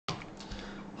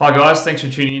Hi guys, thanks for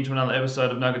tuning in to another episode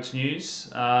of Nuggets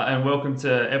News, and welcome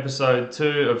to episode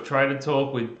 2 of Trader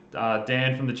Talk with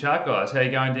Dan from the Chart Guys. How you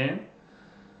going, Dan?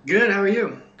 Good, how are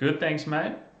you? Good, thanks,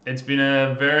 mate. It's been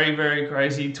a very, very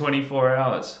crazy 24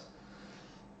 hours.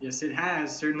 Yes, it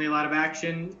has. Certainly a lot of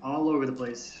action all over the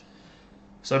place.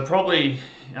 So probably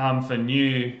for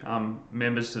new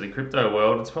members to the crypto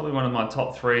world, it's probably one of my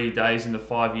top 3 days in the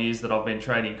 5 years that I've been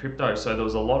trading crypto. So there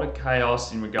was a lot of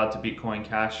chaos in regard to Bitcoin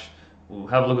Cash. We'll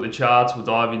have a look at the charts, we'll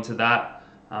dive into that,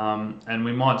 and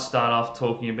we might start off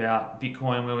talking about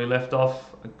Bitcoin where we left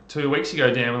off 2 weeks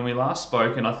ago, Dan, when we last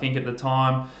spoke. And I think at the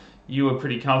time you were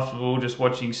pretty comfortable just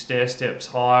watching stair steps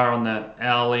higher on the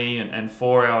hourly and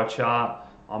 4 hour chart.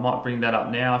 I might bring that up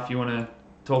now if you want to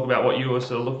talk about what you were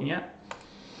sort of looking at.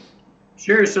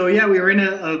 Sure. So yeah, we were in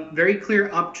a very clear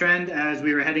uptrend as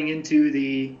we were heading into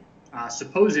the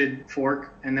supposed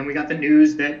fork, and then we got the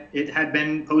news that it had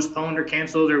been postponed or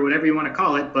canceled or whatever you want to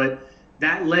call it. But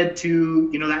that led to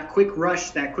that quick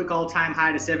rush, that quick all-time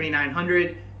high to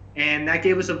 7,900, and that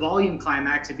gave us a volume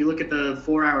climax. If you look at the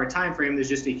 4 hour time frame, there's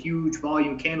just a huge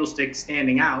volume candlestick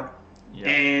standing out, Yeah.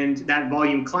 and that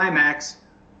volume climax.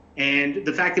 And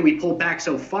the fact that we pulled back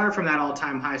so far from that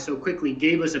all-time high so quickly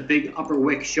gave us a big upper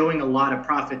wick, showing a lot of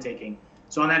profit taking.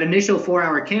 So on that initial 4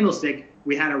 hour candlestick,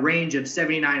 we had a range of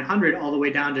 7,900 all the way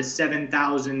down to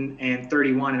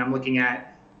 7,031, and I'm looking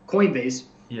at Coinbase.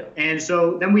 Yeah. And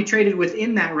so then we traded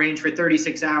within that range for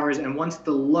 36 hours, and once the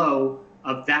low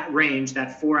of that range,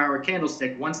 that 4 hour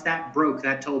candlestick, once that broke,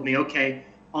 that told me, okay,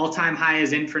 all-time high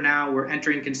is in for now. We're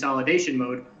entering consolidation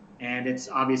mode. And it's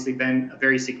obviously been a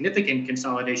very significant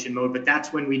consolidation mode, but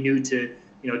that's when we knew to,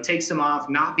 take some off,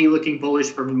 not be looking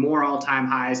bullish for more all-time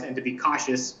highs, and to be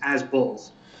cautious as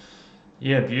bulls.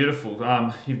 Yeah, beautiful.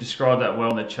 You've described that well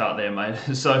in the chart there, mate.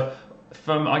 So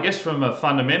from a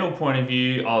fundamental point of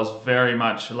view, I was very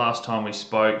much, last time we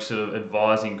spoke, sort of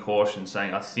advising caution,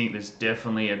 saying I think there's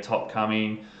definitely a top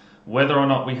coming. Whether or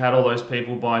not we had all those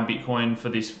people buying Bitcoin for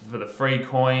the free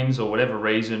coins or whatever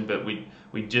reason, but we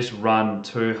just run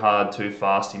too hard, too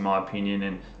fast, in my opinion,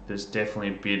 and there's definitely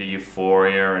a bit of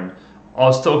euphoria. And I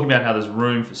was talking about how there's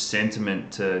room for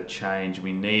sentiment to change.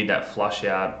 We need that flush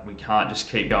out. We can't just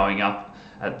keep going up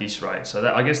at this rate.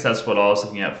 So I guess that's what I was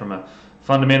looking at from a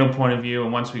fundamental point of view.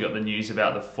 And once we got the news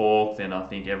about the fork, then I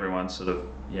think everyone's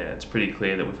it's pretty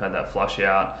clear that we've had that flush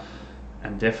out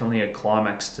and definitely a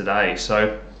climax today.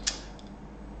 So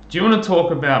do you want to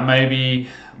talk about maybe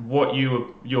what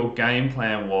your game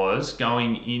plan was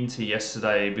going into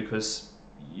yesterday? Because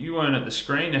you weren't at the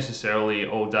screen necessarily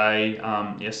all day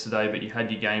yesterday, but you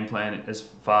had your game plan as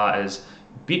far as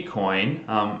Bitcoin,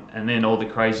 and then all the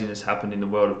craziness happened in the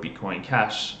world of Bitcoin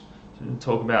Cash. So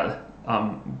talk about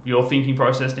your thinking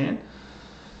process, Dan.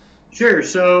 Sure.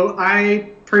 So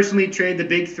I personally trade the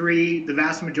big three, the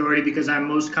vast majority, because I'm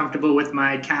most comfortable with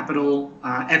my capital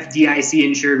FDIC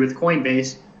insured with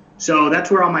Coinbase. So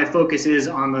that's where all my focus is,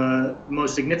 on the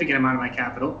most significant amount of my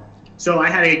capital. So I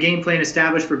had a game plan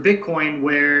established for Bitcoin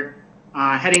where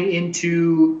heading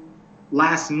into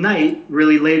last night,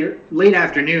 really late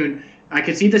afternoon, I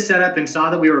could see the setup and saw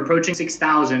that we were approaching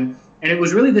 6,000. And it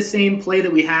was really the same play that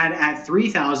we had at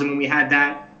 3,000 when we had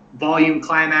that volume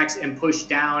climax and push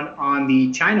down on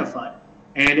the China FUD.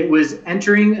 And it was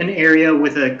entering an area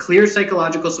with a clear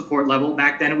psychological support level.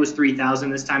 Back then it was 3,000,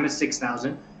 this time it's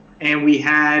 6,000. And we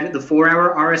had the 4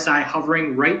 hour RSI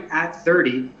hovering right at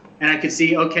 30. And I could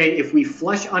see, okay, if we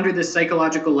flush under this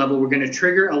psychological level, we're going to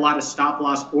trigger a lot of stop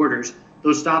loss orders.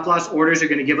 Those stop loss orders are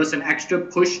going to give us an extra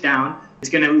push down. It's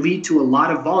going to lead to a lot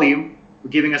of volume.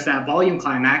 We're giving us that volume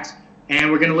climax,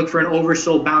 and we're going to look for an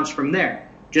oversold bounce from there,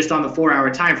 just on the 4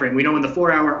 hour time frame. We know when the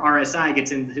 4 hour RSI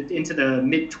gets into the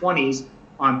mid 20s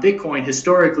on Bitcoin,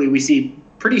 historically, we see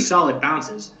pretty solid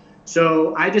bounces.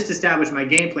 So I just established my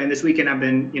game plan. This weekend I've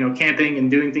been, camping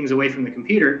and doing things away from the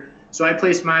computer. So I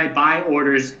placed my buy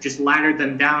orders, just laddered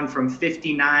them down from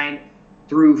 59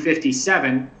 through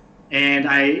 57. And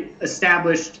I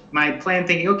established my plan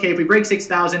thinking, okay, if we break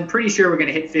 6,000, pretty sure we're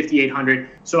going to hit 5,800.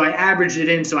 So I averaged it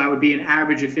in, so I would be an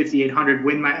average of 5,800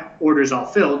 when my orders all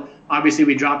filled. Obviously,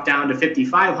 we dropped down to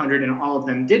 5,500 and all of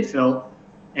them did fill.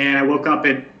 And I woke up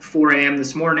at 4 a.m.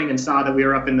 this morning and saw that we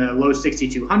were up in the low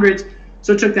 6,200s.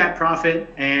 So took that profit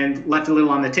and left a little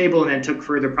on the table, and then took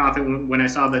further profit when I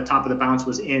saw the top of the bounce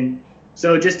was in.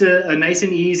 So just a nice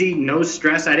and easy, no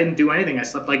stress. I didn't do anything. I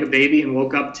slept like a baby and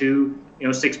woke up to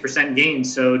 6%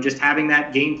 gains. So just having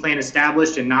that game plan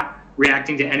established and not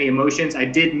reacting to any emotions. I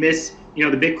did miss the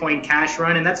Bitcoin Cash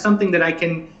run, and that's something that I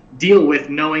can deal with,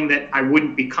 knowing that I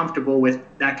wouldn't be comfortable with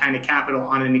that kind of capital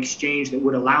on an exchange that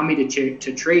would allow me to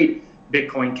trade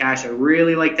Bitcoin Cash. I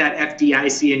really like that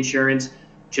FDIC insurance.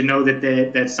 to know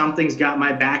that something's got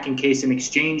my back in case an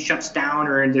exchange shuts down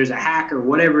or there's a hack or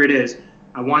whatever it is.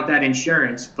 I want that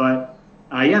insurance. But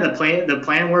yeah, the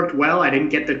plan worked well. I didn't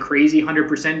get the crazy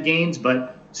 100% gains,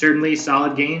 but certainly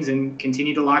solid gains, and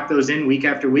continue to lock those in week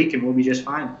after week, and we'll be just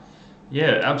fine.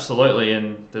 Yeah, absolutely.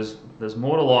 And there's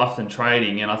more to life than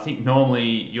trading. And I think normally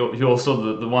you're sort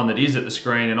of the one that is at the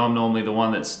screen, and I'm normally the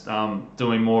one that's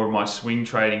doing more of my swing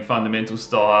trading, fundamental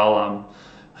style,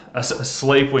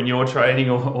 asleep when you're trading,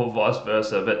 or vice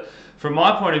versa. But from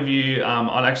my point of view,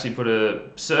 I'd actually put a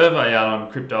survey out on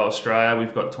Crypto Australia.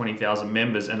 We've got 20,000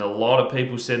 members, and a lot of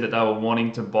people said that they were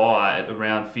wanting to buy at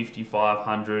around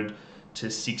 5,500 to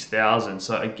 6,000.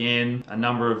 So again, a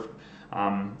number of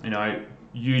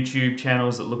YouTube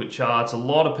channels that look at charts, a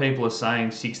lot of people are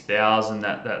saying 6,000,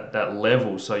 that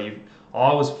level. So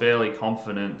I was fairly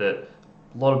confident that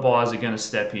a lot of buyers are going to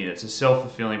step in. It's a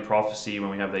self-fulfilling prophecy when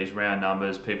we have these round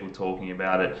numbers, people talking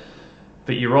about it.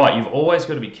 But you're right, you've always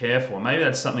got to be careful. Maybe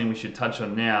that's something we should touch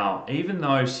on now. Even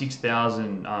though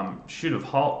 6,000 should have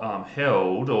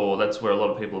held, or that's where a lot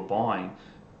of people are buying,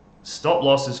 stop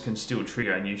losses can still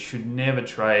trigger, and you should never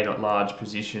trade at large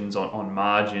positions on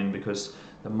margin, because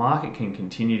the market can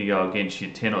continue to go against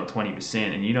you 10 or 20%,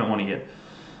 and you don't want to get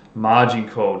margin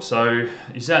called. So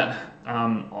is that,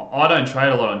 I don't trade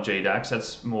a lot on GDAX,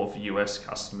 that's more for US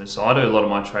customers. So I do a lot of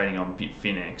my trading on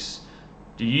Bitfinex.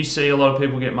 Do you see a lot of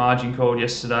people get margin called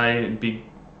yesterday, and big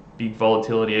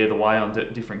volatility either way on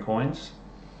different coins?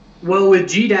 Well, with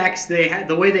GDAX,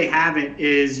 the way they have it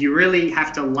is you really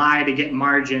have to lie to get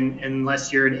margin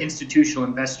unless you're an institutional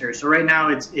investor. So right now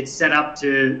it's set up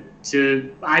to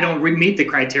I don't meet the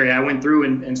criteria. I went through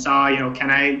and saw, can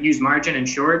I use margin and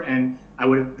short, and I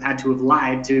would have had to have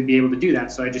lied to be able to do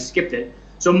that. So I just skipped it.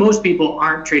 So most people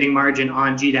aren't trading margin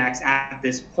on GDAX at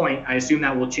this point. I assume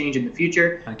that will change in the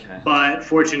future. Okay. But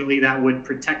fortunately, that would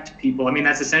protect people. I mean,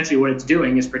 that's essentially what it's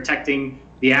doing, is protecting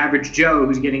the average Joe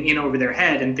who's getting in over their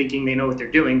head and thinking they know what they're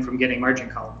doing from getting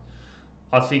margin called.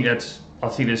 I think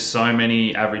there's so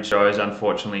many average Joes,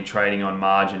 unfortunately, trading on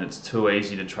margin. It's too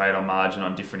easy to trade on margin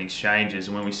on different exchanges.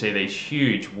 And when we see these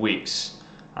huge wicks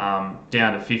down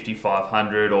to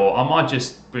 5,500, or I might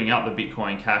just bring up the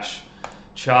Bitcoin Cash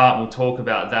chart, we'll talk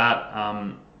about that.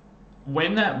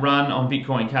 When that run on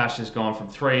Bitcoin Cash has gone from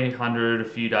 300 a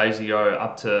few days ago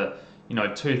up to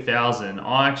 2,000,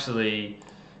 I actually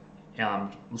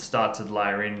start to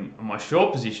layer in my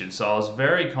short position. So I was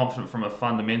very confident from a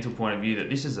fundamental point of view that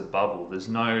this is a bubble. There's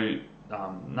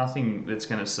nothing that's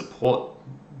going to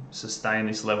sustain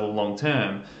this level long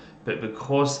term. But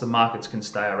because the markets can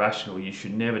stay irrational, you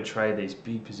should never trade these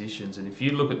big positions. And if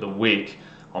you look at the wick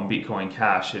on Bitcoin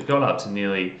Cash, it got up to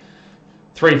nearly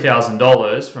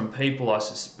 $3,000 from people, I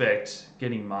suspect,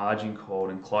 getting margin called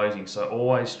and closing. So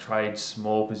always trade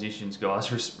small positions,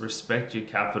 guys. Respect your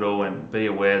capital, and be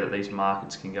aware that these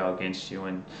markets can go against you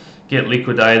and get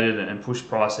liquidated and push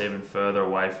price even further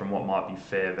away from what might be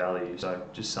fair value. So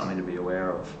just something to be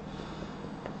aware of.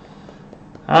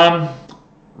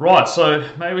 Right, so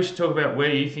maybe we should talk about where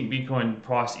you think Bitcoin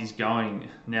price is going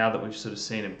now that we've sort of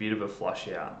seen a bit of a flush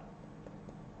out.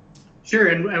 Sure,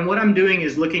 and what I'm doing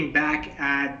is looking back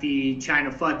at the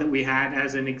China FUD that we had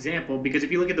as an example, because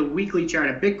if you look at the weekly chart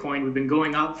of Bitcoin, we've been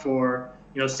going up for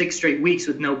 6 straight weeks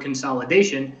with no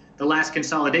consolidation. The last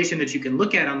consolidation that you can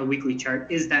look at on the weekly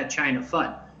chart is that China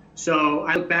FUD. So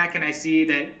I look back and I see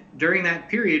that during that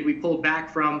period, we pulled back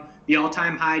from the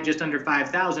all-time high just under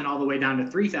 5,000 all the way down to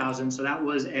 3,000. So that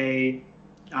was a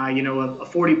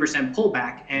 40%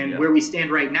 pullback. And where we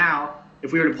stand right now,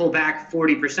 if we were to pull back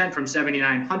 40% from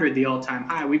 7,900, the all-time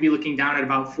high, we'd be looking down at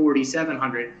about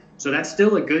 4,700. So that's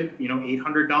still a good,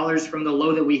 $800 from the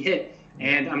low that we hit.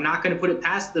 And I'm not going to put it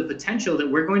past the potential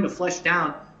that we're going to flush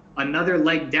down another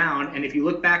leg down. And if you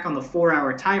look back on the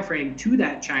 4-hour time frame to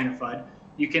that China FUD,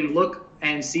 you can look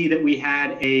and see that we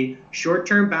had a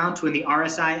short-term bounce when the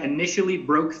RSI initially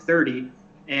broke 30,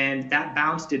 and that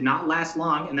bounce did not last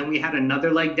long. And then we had another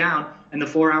leg down, and the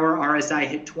 4-hour RSI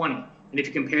hit 20. And if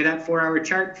you compare that 4-hour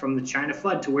chart from the China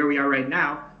FUD to where we are right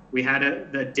now, we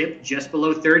had the dip just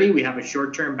below 30. We have a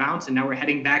short-term bounce, and now we're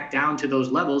heading back down to those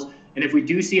levels. And if we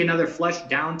do see another flush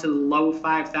down to the low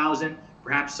 5,000,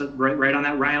 perhaps right on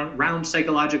that round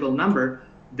psychological number,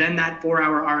 then that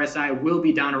 4-hour RSI will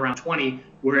be down around 20,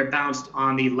 where it bounced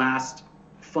on the last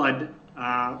FUD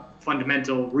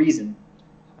fundamental reason.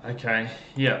 Okay,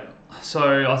 yeah.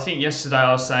 So I think yesterday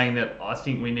I was saying that I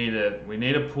think we need a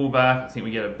pullback. I think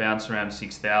we get a bounce around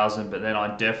 6,000, but then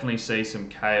I definitely see some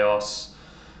chaos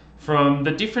From the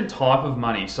different type of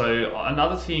money. So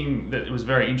another thing that was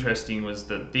very interesting was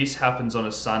that this happens on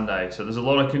a Sunday. So there's a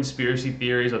lot of conspiracy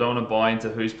theories. I don't want to buy into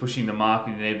who's pushing the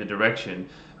market in either direction,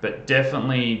 but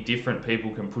definitely different people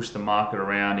can push the market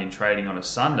around in trading on a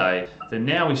Sunday. Then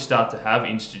now we start to have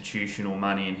institutional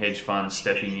money and hedge funds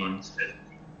stepping in.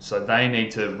 So they need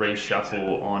to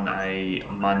reshuffle on a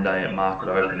Monday at market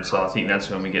open. So I think that's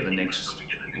when we get the next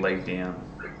leg down.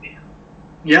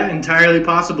 Yeah, entirely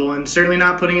possible, and certainly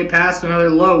not putting it past another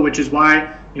low, which is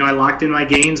why I locked in my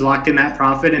gains, locked in that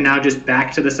profit, and now just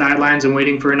back to the sidelines and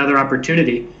waiting for another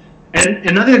opportunity. And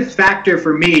another factor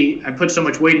for me, I put so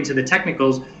much weight into the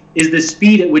technicals, is the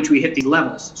speed at which we hit these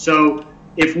levels. So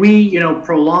if we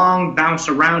prolong, bounce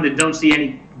around, and don't see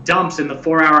any dumps, and the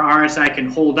 4-hour RSI can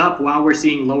hold up while we're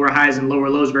seeing lower highs and lower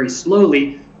lows very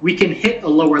slowly, we can hit a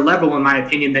lower level, in my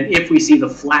opinion, than if we see the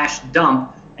flash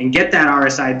dump and get that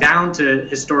RSI down to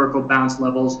historical bounce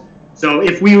levels. So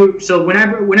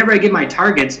whenever I get my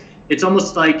targets, it's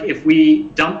almost like if we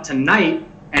dump tonight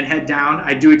and head down,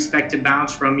 I do expect to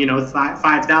bounce from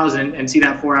 5,000 and see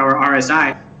that 4-hour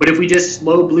RSI. But if we just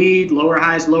slow bleed, lower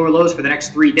highs, lower lows for the next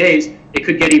 3 days, it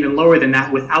could get even lower than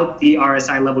that without the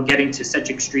RSI level getting to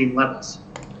such extreme levels.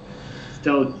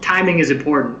 So timing is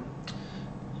important.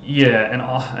 Yeah,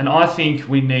 and I think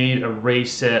we need a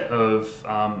reset of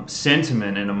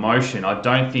sentiment and emotion. I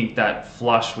don't think that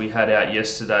flush we had out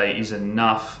yesterday is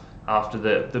enough after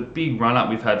the big run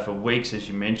up we've had for weeks, as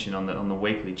you mentioned on the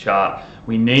weekly chart.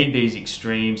 We need these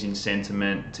extremes in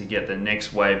sentiment to get the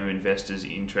next wave of investors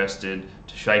interested,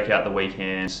 to shake out the weak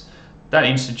hands. That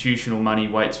institutional money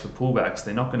waits for pullbacks.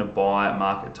 They're not going to buy at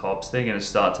market tops. They're going to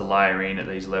start to layer in at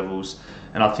these levels.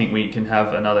 And I think we can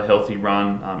have another healthy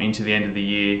run into the end of the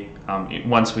year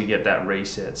once we get that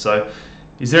reset. So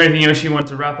is there anything else you want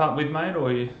to wrap up with,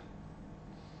 mate?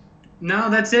 No,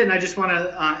 that's it. And I just want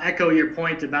to echo your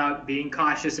point about being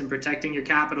cautious and protecting your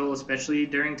capital, especially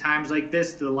during times like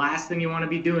this. The last thing you want to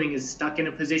be doing is stuck in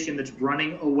a position that's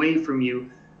running away from you.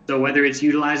 So whether it's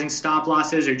utilizing stop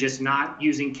losses or just not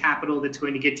using capital that's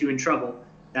going to get you in trouble,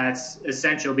 that's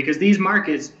essential, because these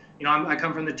markets, I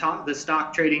come from the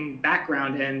stock trading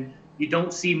background, and you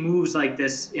don't see moves like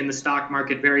this in the stock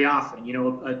market very often.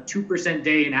 A 2%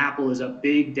 day in Apple is a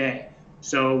big day.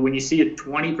 So when you see a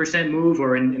 20% move,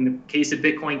 or in the case of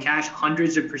Bitcoin Cash,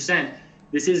 hundreds of percent,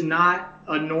 this is not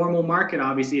a normal market.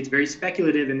 Obviously, it's very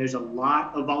speculative, and there's a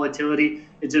lot of volatility.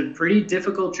 It's a pretty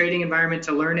difficult trading environment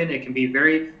to learn in. It can be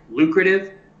very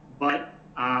lucrative, but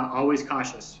always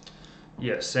cautious.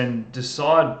 Yes, and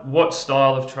decide what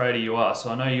style of trader you are.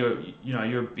 So I know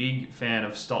you're a big fan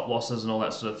of stop losses and all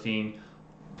that sort of thing.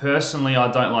 Personally,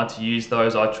 I don't like to use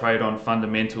those. I trade on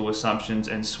fundamental assumptions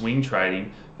and swing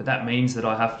trading, but that means that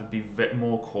I have to be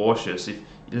more cautious. If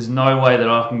there's no way that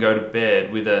I can go to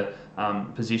bed with a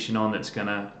position on that's going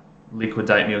to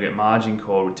liquidate me or get margin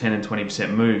called with 10 and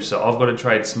 20% moves. So I've got to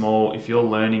trade small. If you're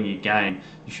learning your game,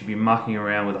 you should be mucking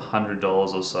around with $100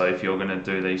 or so if you're going to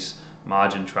do these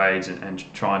margin trades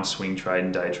and try and swing trade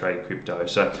and day trade crypto.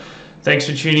 So thanks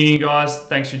for tuning in, guys.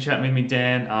 Thanks for chatting with me,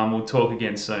 Dan. We'll talk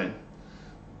again soon.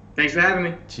 Thanks for having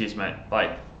me. Cheers, mate.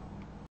 Bye.